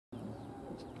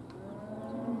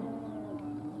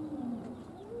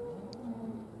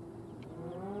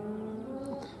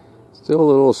Still a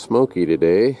little smoky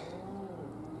today.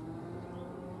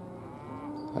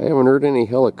 I haven't heard any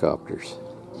helicopters.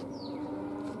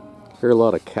 Hear a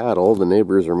lot of cattle. The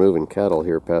neighbors are moving cattle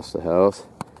here past the house.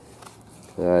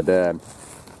 And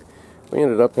we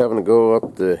ended up having to go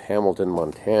up to Hamilton,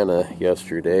 Montana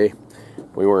yesterday.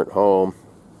 We weren't home.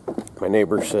 My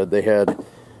neighbor said they had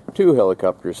 2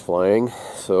 helicopters flying,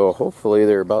 so hopefully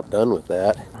they're about done with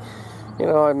that. You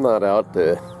know, I'm not out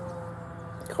to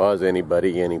cause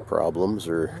anybody any problems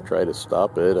or try to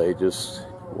stop it. I just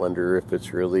wonder if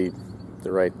it's really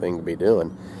the right thing to be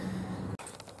doing.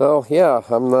 Well, yeah,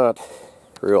 I'm not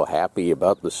real happy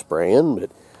about the spraying,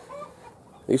 but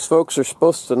these folks are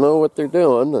supposed to know what they're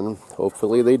doing, and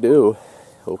hopefully they do.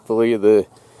 Hopefully the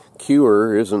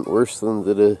cure isn't worse than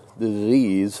the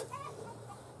disease.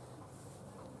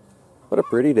 What a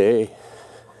pretty day.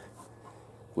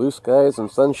 Blue skies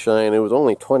and sunshine. It was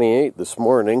only 28 this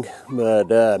morning, but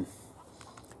the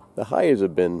highs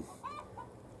have been,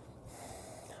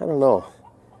 I don't know,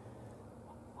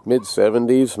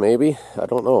 mid-70s maybe? I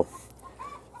don't know.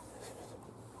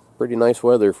 Pretty nice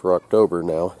weather for October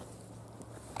now.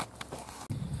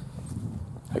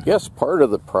 I guess part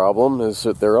of the problem is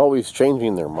that they're always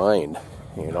changing their mind.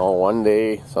 You know, one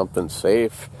day something's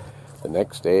safe, the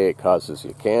next day it causes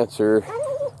you cancer,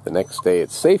 the next day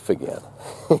it's safe again.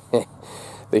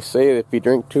 They say that if you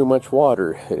drink too much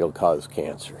water, it'll cause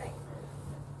cancer.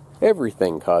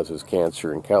 Everything causes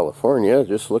cancer in California.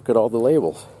 Just look at all the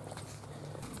labels.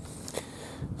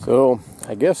 So,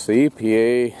 I guess the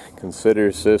EPA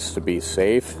considers this to be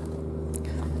safe.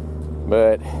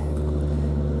 But,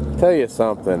 I'll tell you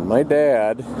something. My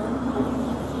dad...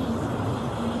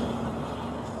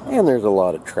 And there's a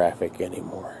lot of traffic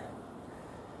anymore.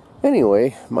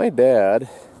 Anyway, my dad...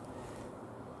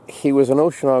 He was an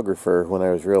oceanographer when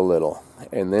I was real little,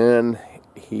 and then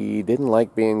he didn't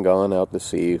like being gone out to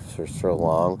sea for so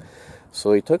long,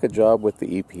 so he took a job with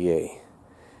the EPA,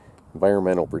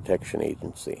 Environmental Protection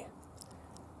Agency,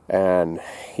 and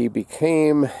he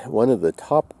became one of the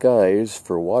top guys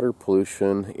for water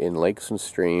pollution in lakes and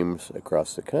streams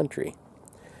across the country.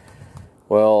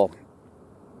 Well,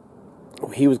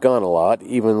 he was gone a lot,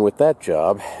 even with that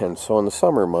job, and so in the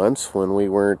summer months, when we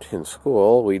weren't in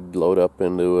school, we'd load up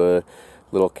into a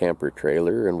little camper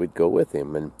trailer and we'd go with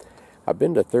him. And I've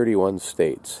been to 31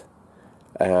 states,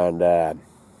 and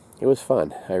it was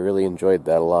fun. I really enjoyed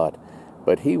that a lot.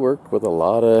 But he worked with a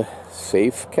lot of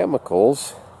safe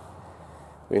chemicals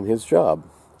in his job.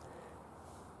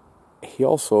 He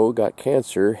also got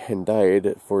cancer and died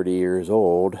at 40 years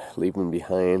old, leaving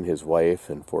behind his wife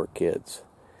and 4 kids.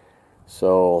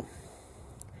 So,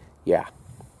 yeah,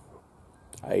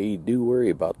 I do worry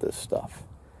about this stuff.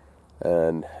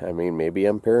 And, I mean, maybe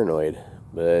I'm paranoid,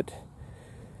 but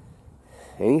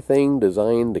anything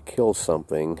designed to kill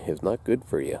something is not good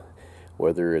for you,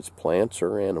 whether it's plants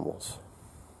or animals.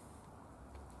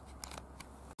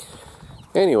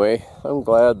 Anyway, I'm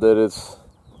glad that it's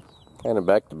kind of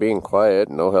back to being quiet.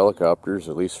 No helicopters,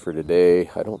 at least for today.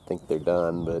 I don't think they're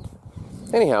done, but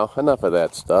anyhow, enough of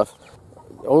that stuff.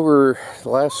 Over the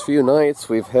last few nights,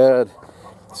 we've had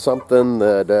something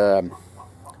that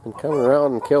been coming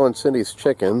around and killing Cindy's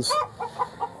chickens,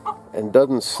 and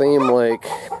doesn't seem like,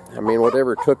 I mean,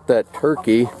 whatever took that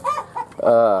turkey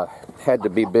had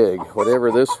to be big.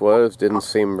 Whatever this was didn't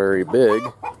seem very big.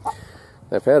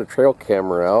 I've had a trail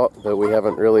camera out, but we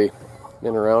haven't really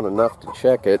been around enough to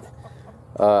check it.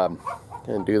 Gonna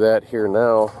do that here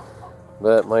now.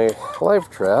 But my live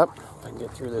trap, if I can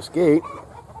get through this gate,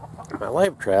 my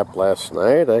live trap last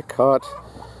night, I caught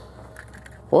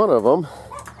one of them.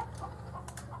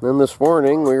 Then this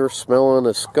morning we were smelling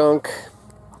a skunk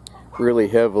really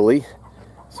heavily.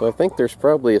 So I think there's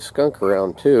probably a skunk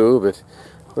around too, but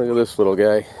look at this little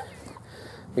guy.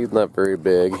 He's not very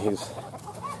big. He's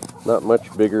not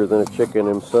much bigger than a chicken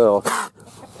himself.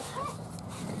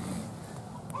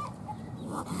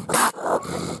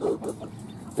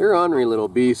 They're ornery little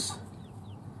beasts.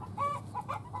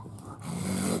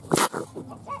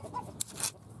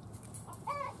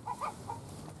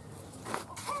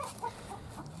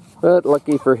 But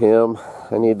lucky for him,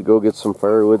 I need to go get some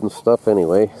firewood and stuff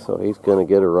anyway, so he's going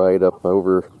to get a ride up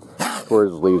over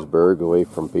towards Leesburg, away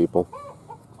from people.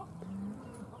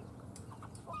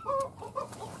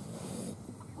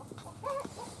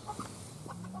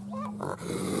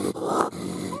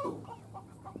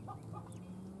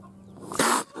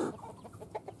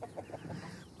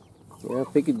 Yeah,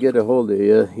 if he could get a hold of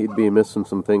you, he'd be missing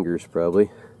some fingers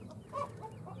probably.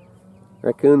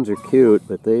 Raccoons are cute,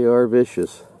 but they are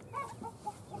vicious.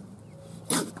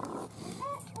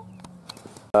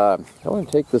 I want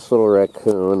to take this little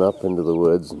raccoon up into the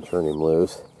woods and turn him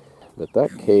loose. But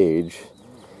that cage,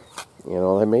 you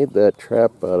know, I made that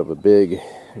trap out of a big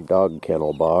dog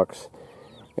kennel box,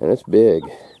 and it's big.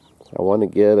 I want to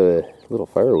get a little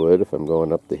firewood if I'm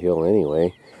going up the hill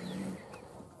anyway.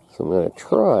 So I'm going to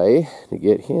try to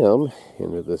get him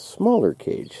into the smaller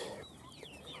cage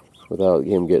without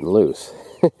him getting loose.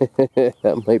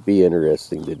 That might be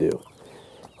interesting to do.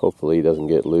 Hopefully he doesn't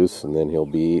get loose and then he'll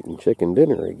be eating chicken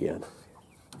dinner again.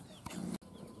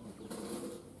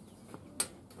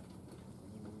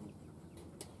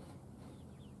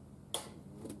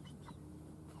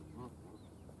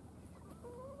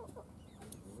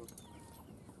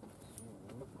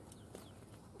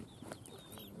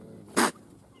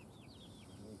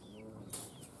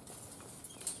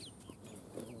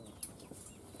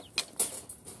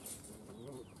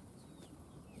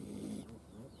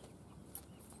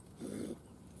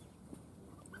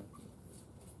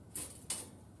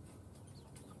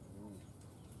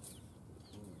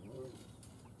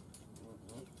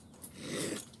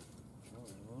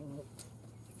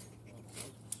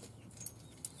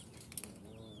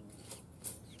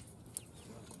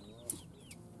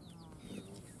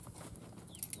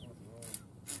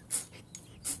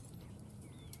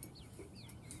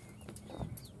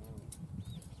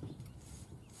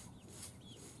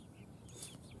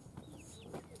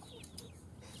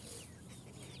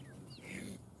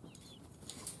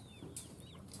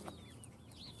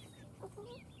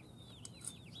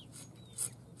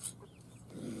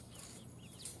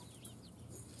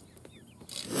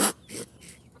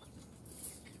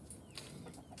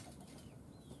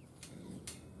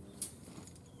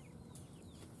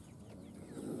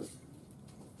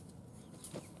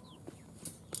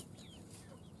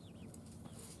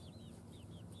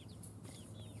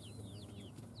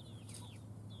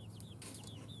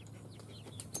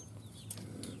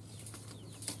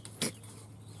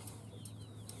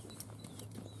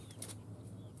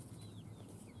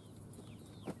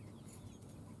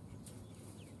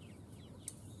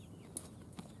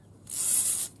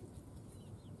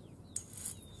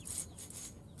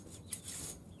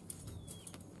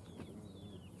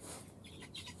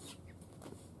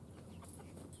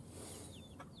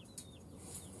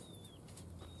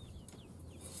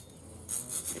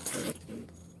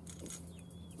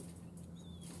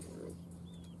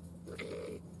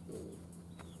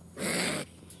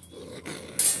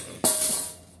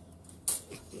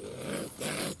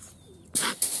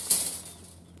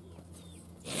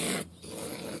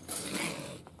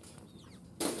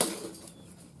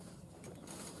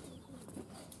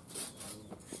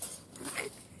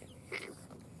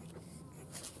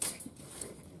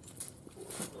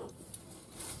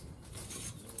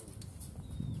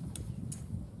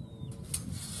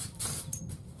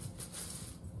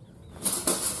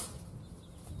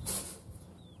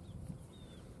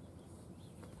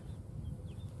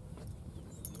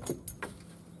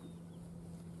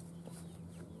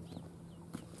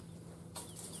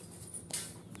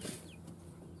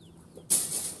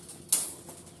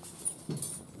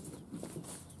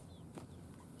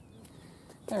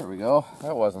 There we go.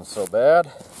 That wasn't so bad.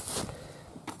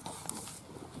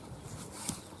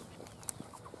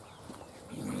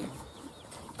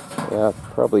 Yeah,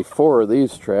 probably 4 of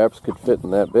these traps could fit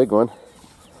in that big one.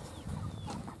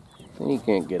 And you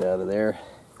can't get out of there.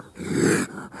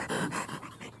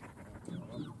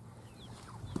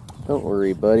 Don't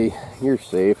worry, buddy. You're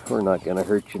safe. We're not going to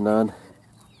hurt you none.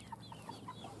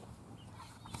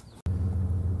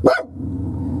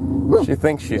 She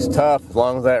thinks she's tough as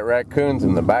long as that raccoon's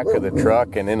in the back of the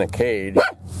truck and in a cage.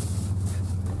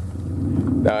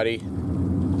 Dottie,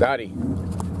 Dottie,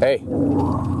 hey,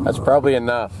 that's probably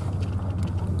enough.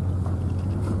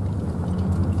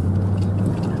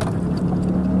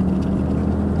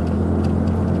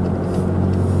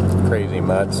 Crazy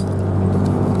mutts.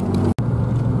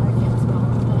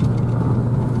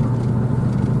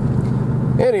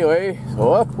 Anyway,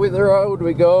 so up with the road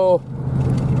we go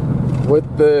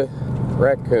with the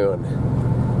raccoon.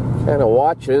 Kind of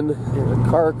watching. There's a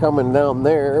car coming down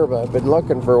there, but I've been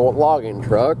looking for logging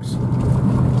trucks.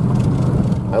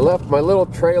 I left my little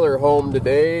trailer home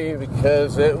today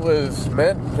because it was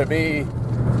meant to be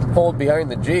pulled behind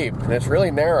the Jeep, and it's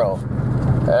really narrow.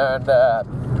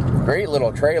 And great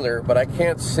little trailer, but I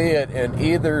can't see it in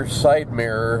either side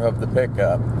mirror of the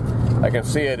pickup. I can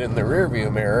see it in the rear view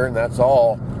mirror, and that's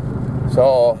all.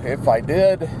 So if I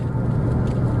did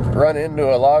run into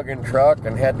a logging truck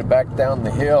and had to back down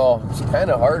the hill, it's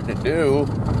kind of hard to do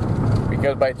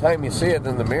because by the time you see it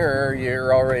in the mirror,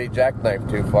 you're already jackknifed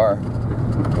too far.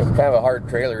 It's kind of a hard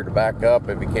trailer to back up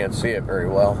if you can't see it very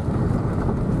well.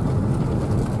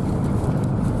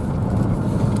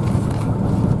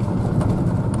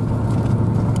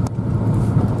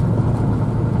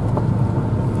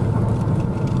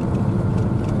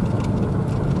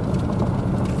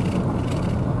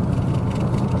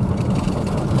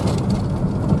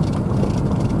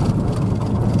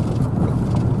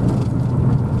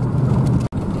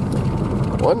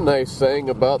 one nice thing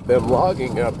about them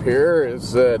logging up here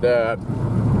is that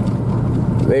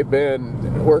they've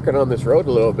been working on this road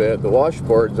a little bit. The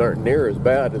washboards aren't near as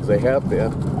bad as they have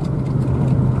been.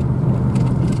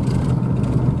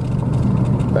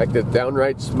 In fact, it's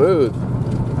downright smooth.